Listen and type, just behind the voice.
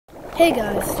Hey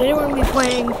guys, today we're going to be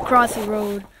playing Crossy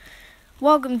Road.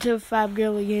 Welcome to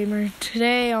FabGirlyGamer.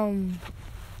 Today,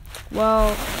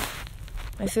 well,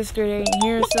 my sister ain't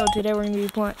here, so today we're going to be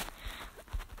playing,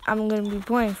 I'm going to be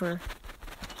playing for her.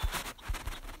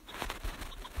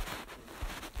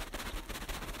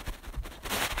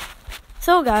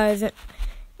 So guys,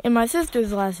 in my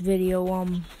sister's last video,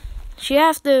 she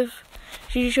asked if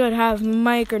she should have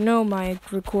mic or no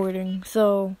mic recording,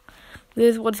 so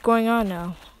this is what's going on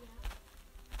now.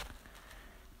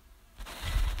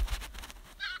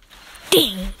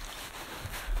 Dang it!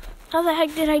 How the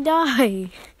heck did I die?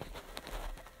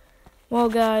 Well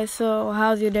guys, so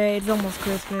how's your day? It's almost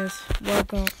Christmas.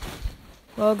 Welcome.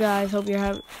 Well guys, hope you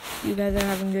guys are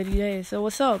having a good day. So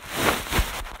what's up?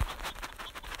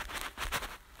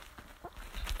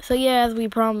 So yeah, as we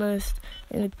promised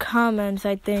in the comments,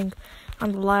 I think,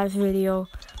 on the last video,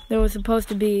 there was supposed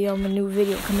to be a new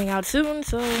video coming out soon,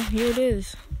 so here it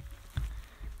is.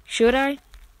 Should I?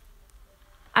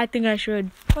 I think I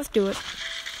should. Let's do it.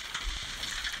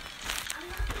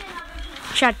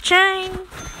 Cha-ching!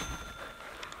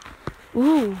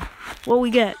 Ooh, what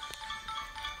we get?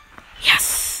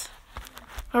 Yes!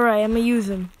 Alright, I'm gonna use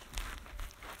him.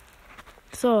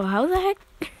 So, how the heck?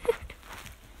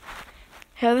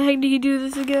 How the heck do you do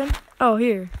this again? Oh,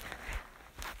 here.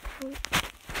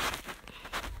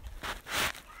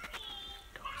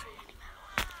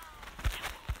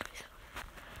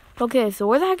 Okay, so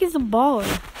where the heck is the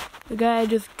baller? The guy I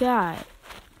just got.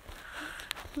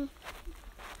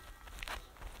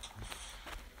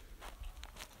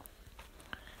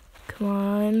 Come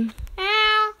on.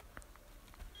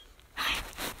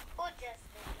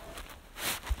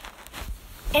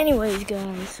 Anyways,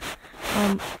 guys.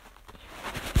 I'm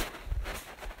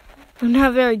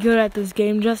not very good at this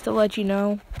game, just to let you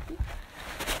know.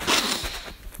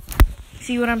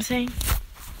 See what I'm saying?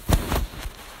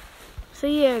 So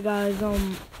yeah, guys,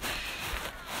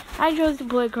 I chose to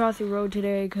play Crossy Road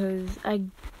today because I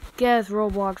guess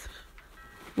Roblox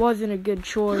wasn't a good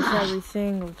choice every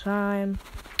single time.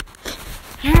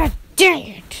 Ah, dang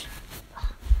it!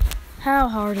 How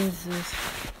hard is this?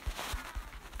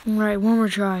 Alright, one more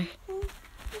try.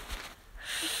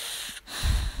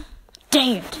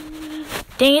 Dang it!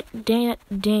 Dang it, dang it,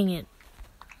 dang it.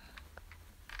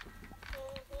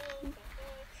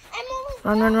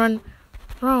 Run, run, run.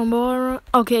 Run, boy, run.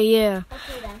 Okay, yeah.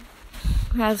 Okay, then.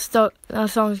 That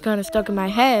song's kind of stuck in my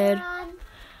head.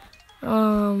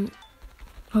 Oh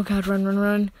god, run, run,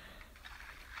 run.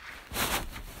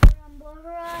 Run, boy,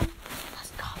 run.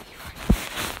 Let's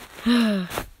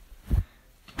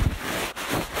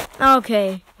go,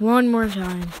 okay, one more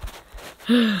time.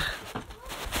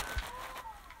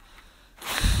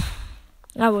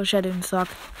 I wish I didn't suck.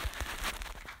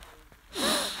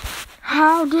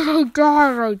 How did I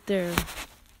die right there?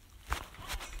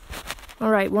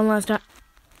 Alright, one last time.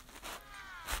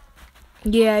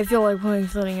 Yeah, I feel like playing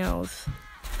something else.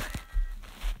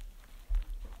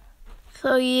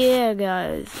 So yeah,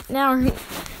 guys. Now,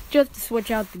 just to switch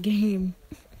out the game.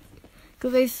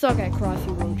 Because they suck at Crossy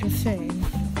Road, just saying.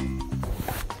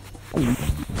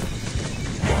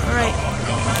 Alright,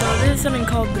 so this is something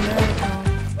called the Marathon.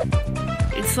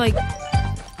 It's like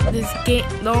this game,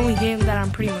 the only game that I'm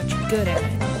pretty much good at.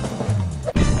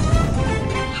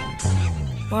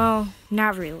 Well,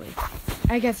 not really.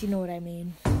 I guess you know what I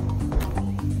mean.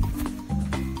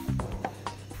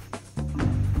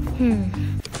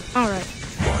 Alright.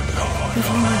 Just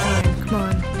one more time. Come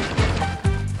on.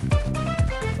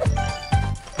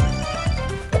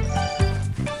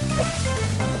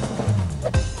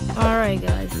 Alright,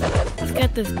 guys. Let's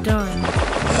get this done.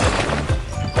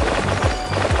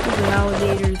 Look at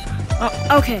alligators. Oh,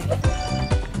 okay.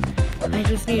 I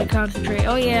just need to concentrate.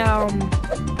 Oh, yeah,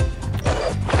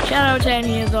 shout out to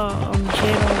any of the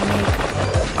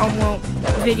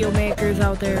video makers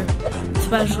out there,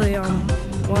 especially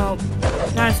well,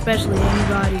 not especially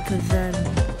anybody, because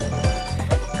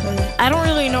I don't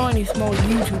really know any small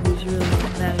YouTubers really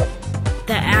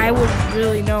that I would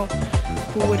really know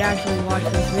who would actually watch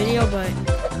this video. But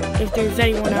if there's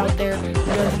anyone out there who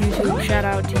does YouTube, shout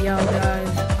out to y'all guys.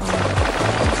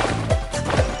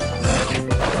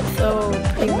 So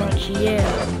pretty much, yeah.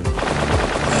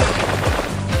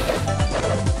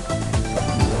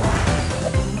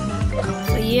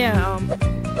 Yeah,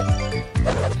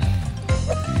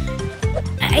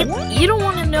 you don't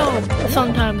want to know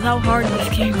sometimes how hard these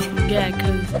games can get,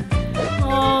 because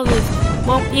all this,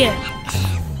 well, yeah.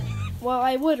 Well,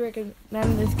 I would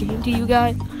recommend this game to you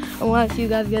guys, unless you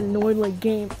guys get annoyed like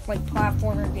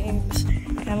platformer games,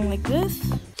 kind of like this.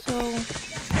 So,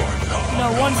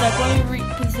 no, one sec, let me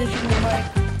reposition the mic.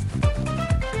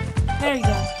 There you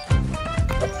go.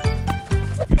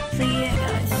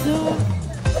 soon,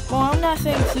 well, I'm not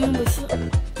saying soon, but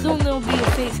soon there'll be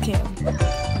a face cam.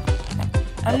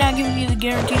 I'm not giving you the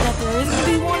guarantee that there is going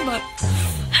to be one, but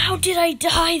how did I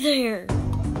die there?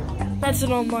 That's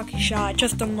an unlucky shot,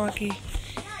 just unlucky.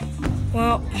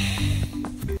 Well,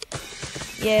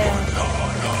 yeah.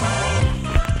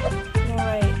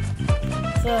 Alright,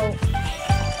 so,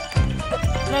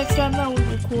 next time that we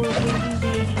record, will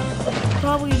be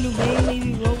probably a new game,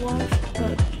 maybe Roblox,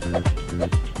 but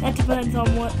that depends on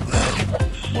what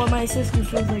my sister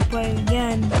feels like playing.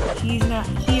 Again, she's not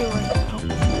here right now,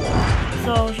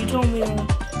 so she told me to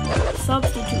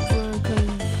substitute for her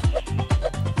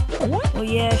because, well,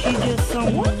 yeah, she's just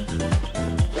somewhere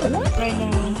right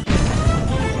now.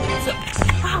 So,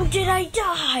 how did I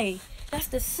die? That's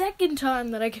the second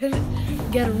time that I could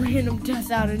get a random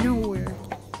death out of nowhere.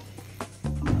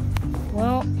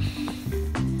 Well,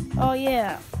 oh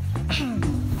yeah.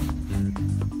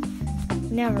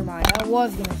 Never mind, I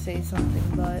was gonna say something,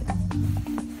 but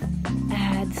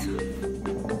ads.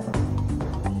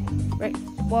 Right,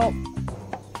 well,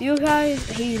 you guys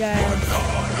hate ads.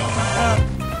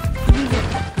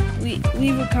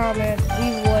 Leave a comment,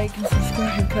 leave a like, and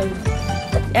subscribe, because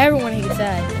everyone hates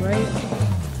ads, right?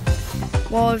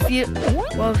 Well, if you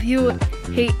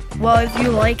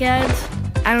like ads,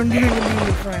 I don't dare to be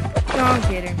your friend. No, I'm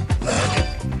kidding.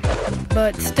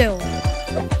 But still,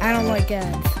 I don't like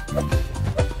ads.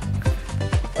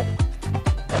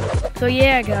 So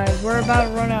yeah, guys, we're about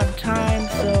to run out of time,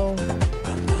 so,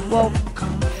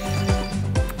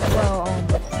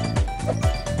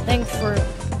 thanks for,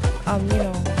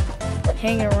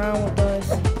 hanging around with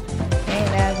us,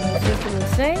 and as my sister was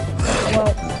saying,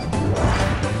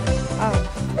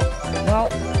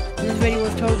 this video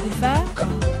was totally fast.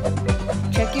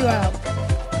 Check you out.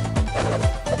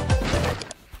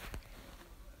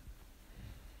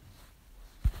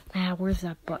 Where's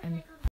that button?